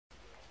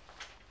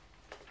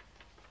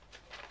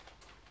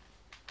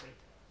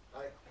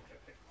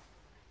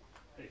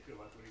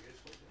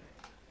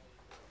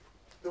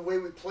the way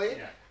we played,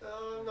 Yeah.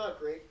 not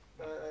great.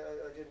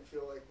 I didn't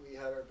feel like we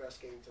had our best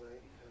game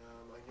tonight.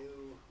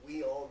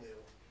 We all knew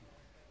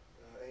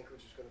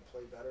Anchorage was going to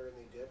play better, and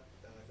they did.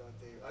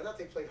 I thought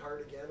they played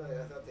hard again.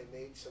 I thought they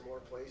made some more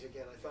plays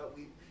again. I thought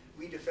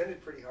we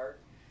defended pretty hard.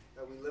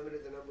 We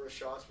limited the number of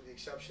shots, with the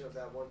exception of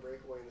that one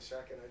breakaway in the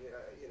second.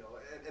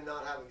 And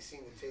not having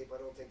seen the tape, I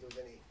don't think there was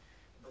any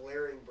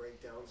glaring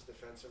breakdowns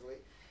defensively.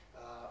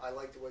 I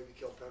like the way we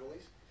killed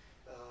penalties.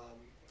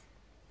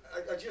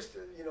 I just,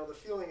 the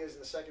feeling is in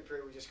the second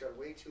period we just got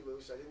way too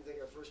loose. I didn't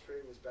think our first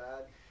period was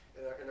bad,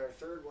 and our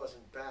third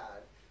wasn't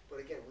bad. But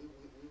again,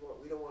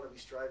 we don't want to be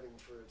striving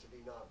to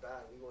be not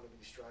bad. We want to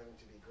be striving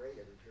to be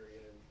great every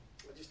period, and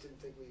I just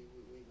didn't think we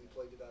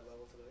played to that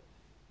level tonight.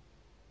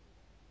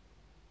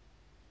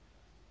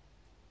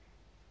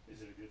 Is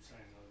it a good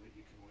sign though that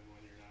you can win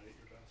when you're not at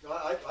your best?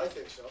 I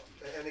think so.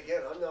 And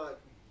again, I'm not,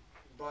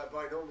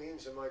 by no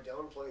means am I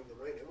downplaying the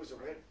win. It was a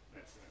win.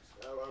 That's the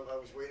next I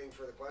was waiting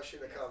for the question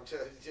to come to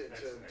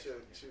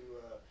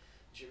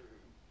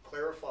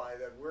clarify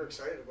that we're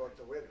excited about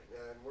the win,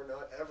 and we're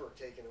not ever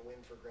taking a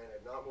win for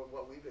granted. Not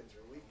what we've been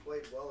through. We've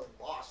played well and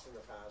lost in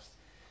the past,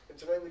 and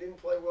tonight we didn't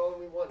play well and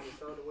we won. We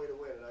found a way to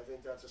win, and I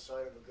think that's a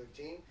sign of a good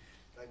team.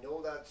 I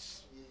know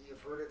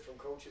you've heard it from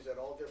coaches at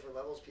all different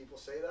levels. People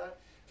say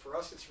that. For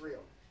us, it's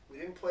real.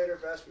 We didn't play at our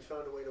best. We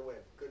found a way to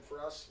win. Good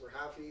for us. We're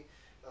happy.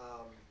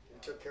 We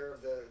took care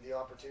of the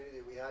opportunity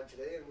that we had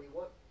today, and we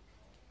won.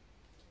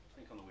 I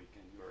think on the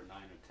weekend you were 9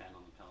 or 10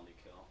 on the penalty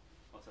kill.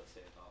 What's that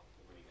say about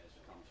where you guys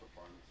are coming so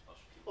far in the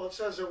special team? Well, it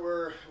says that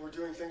we're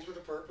doing things with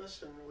a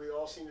purpose, and we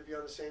all seem to be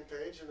on the same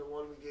page. And the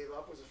one we gave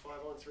up was a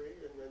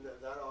 5-on-3, and then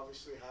that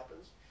obviously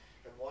happens.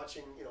 And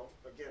watching,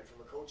 again from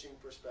a coaching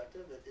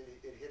perspective,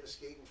 it hit a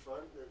skate in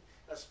front.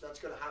 That's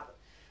going to happen.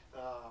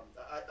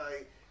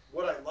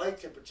 What I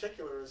liked in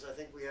particular is I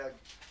think we had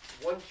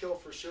one kill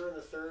for sure in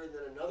the third, and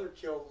then another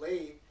kill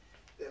late,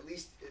 at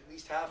least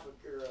half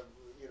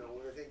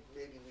I think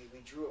maybe we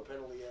drew a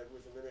penalty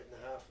with a minute and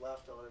a half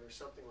left on it or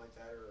something like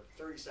that, or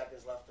 30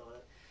 seconds left on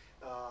it.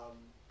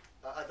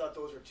 I thought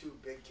those were two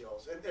big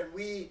kills, and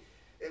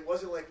it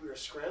wasn't like we were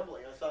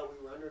scrambling. I thought we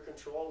were under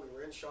control. We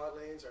were in shot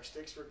lanes. Our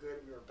sticks were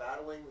good. We were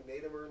battling. We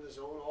made them earn the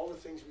zone. All the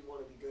things we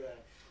want to be good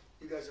at.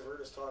 You guys have heard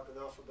us talk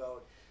enough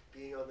about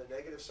being on the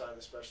negative side of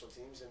the special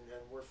teams, and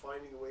we're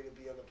finding a way to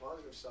be on the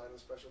positive side of the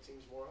special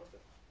teams more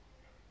often.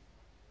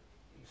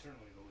 And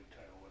certainly the league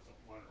title wasn't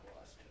won or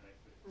lost tonight,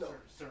 but No.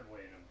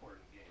 Certainly an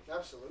important game.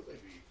 Absolutely.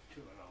 To be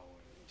 2-0.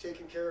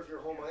 Taking care of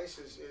your home ice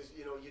is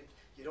you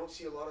don't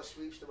see a lot of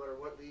sweeps no matter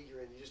what league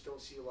you're in. You just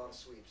don't see a lot of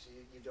sweeps.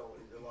 You don't.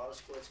 A lot of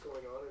splits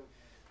going on, and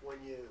when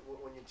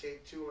you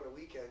take two on a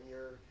weekend,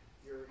 you're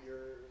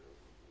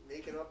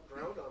making up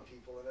ground on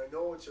people. And I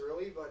know it's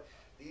early, but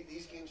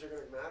these games are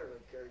going to matter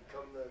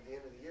come the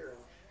end of the year.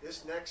 And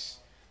this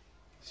next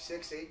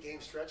 6-8 game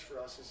stretch for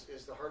us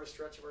is the hardest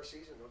stretch of our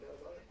season, no doubt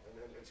about it.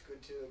 And it's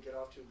good to get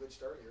off to a good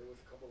start here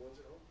with a couple of wins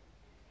at home.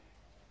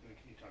 And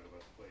can you talk about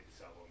the play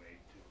DeSalvo made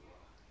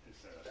to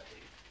set up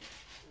the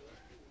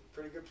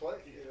pretty good play.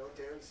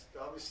 Dan's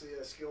obviously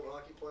a skilled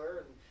hockey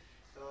player, and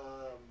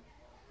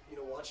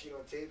watching it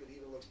on tape, it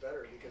even looks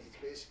better because it's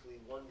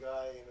basically one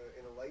guy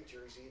in a light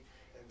jersey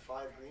and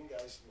 5 green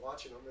guys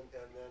watching him, and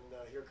then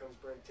here comes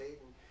Brent Tate,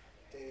 and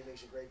Danny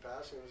makes a great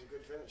pass, and it was a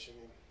good finish. I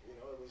mean,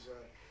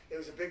 it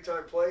was a big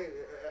time play.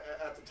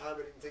 At the time,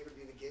 I didn't think it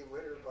would be the game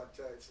winner, but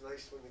it's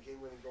nice when the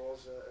game winning goal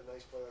is a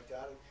nice play like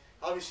that. And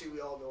obviously, we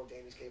all know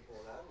Danny's capable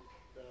of that. And,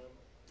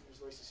 it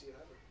was nice to see it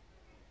happen.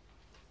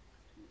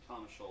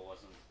 Thomas Scholl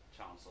wasn't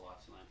challenged a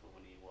lot tonight, but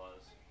when he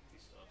was, he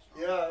stood up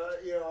strong.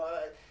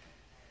 Yeah,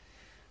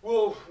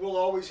 we'll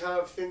always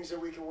have things that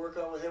we can work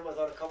on with him. I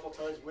thought a couple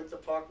times with the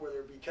puck, whether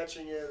it be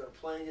catching it or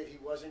playing it, he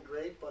wasn't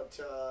great, but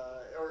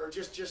or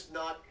just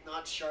not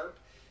sharp.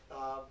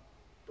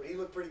 But he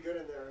looked pretty good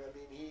in there. I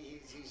mean,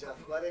 he's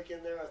athletic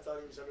in there. I thought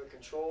he was under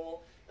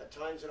control. At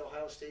times at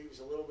Ohio State, he was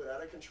a little bit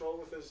out of control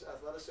with his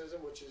athleticism,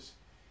 which is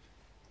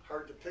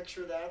hard to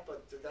picture that,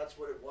 but that's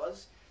what it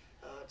was.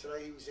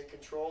 Tonight he was in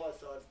control. I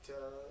thought,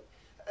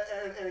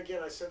 and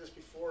again, I said this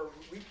before,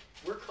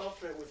 we're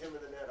confident with him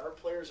in the net. Our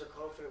players are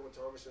confident with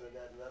Thomas in the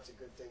net, and that's a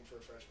good thing for a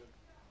freshman.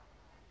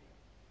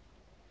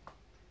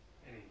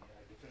 Any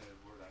definitive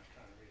word on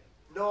Connery?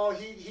 No,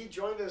 he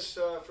joined us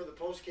for the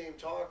post-game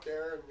talk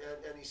there,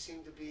 and he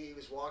seemed to be, he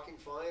was walking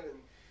fine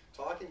and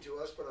talking to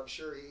us, but I'm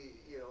sure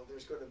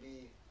there's going to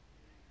be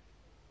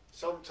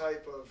some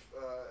type of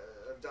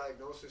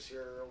diagnosis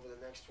here over the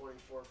next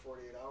 24,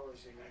 48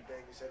 hours. And he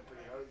banged his head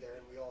pretty hard there,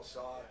 and we all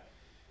saw it.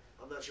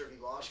 I'm not sure if he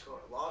lost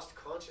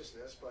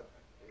consciousness, but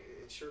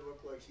it sure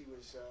looked like he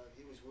was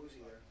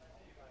woozy there.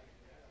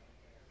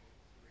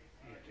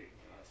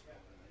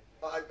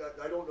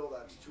 I don't know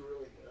that. It's too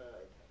early.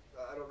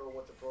 I don't know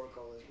what the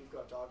protocol is. We've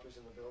got doctors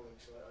in the building,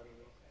 so I don't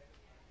know.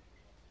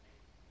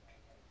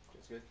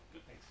 That's good.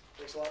 Good, thanks.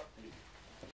 Thanks a lot.